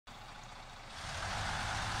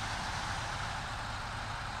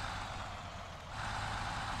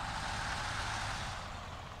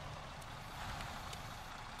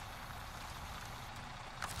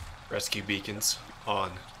Rescue beacons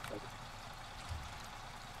on.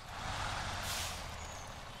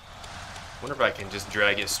 Wonder if I can just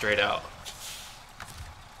drag it straight out.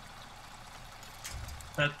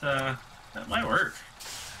 That might work.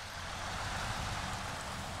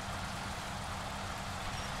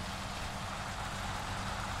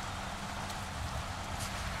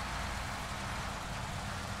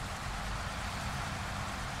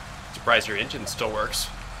 Surprised your engine still works.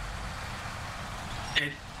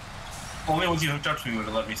 It only once you hooked up to me would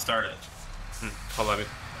have let me start it. Hold on.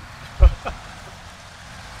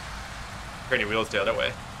 Turn your wheels the other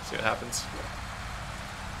way. See what happens.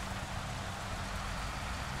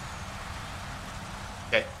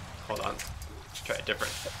 Okay, hold on. Let's try a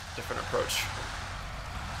different approach.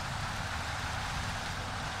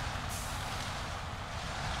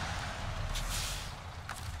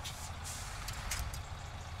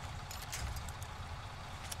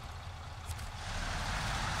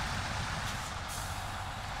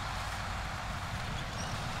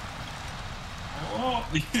 Oh.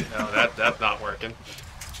 No, that's not working.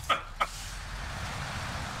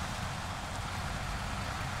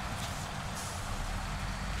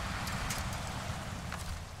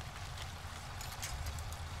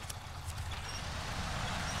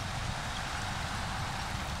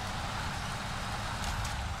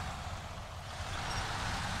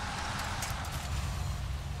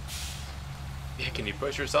 Yeah, can you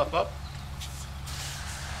push yourself up?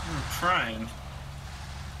 I'm trying.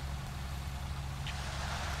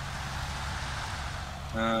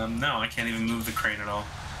 No, I can't even move the crane at all.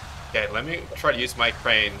 Okay, let me try to use my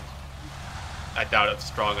crane. I doubt it's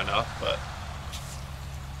strong enough, but...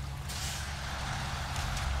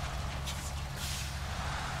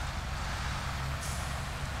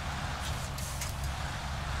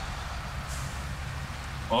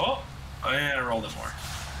 Oh, yeah, I rolled it more.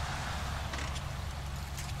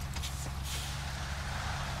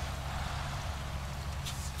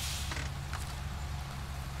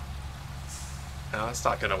 No, it's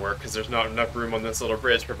not gonna work because there's not enough room on this little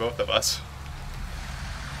bridge for both of us.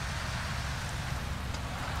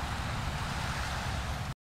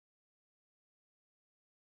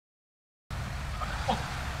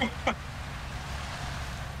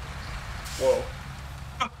 Whoa.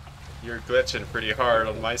 You're glitching pretty hard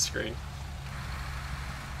on my screen.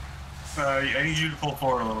 I need you to pull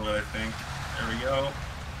forward a little bit, I think. There we go.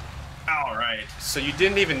 Alright. So you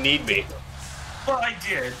didn't even need me. Well, I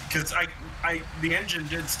did, because the engine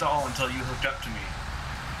did stall until you hooked up to me.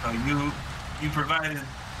 You provided,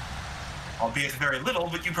 albeit very little,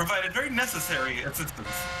 but you provided very necessary assistance.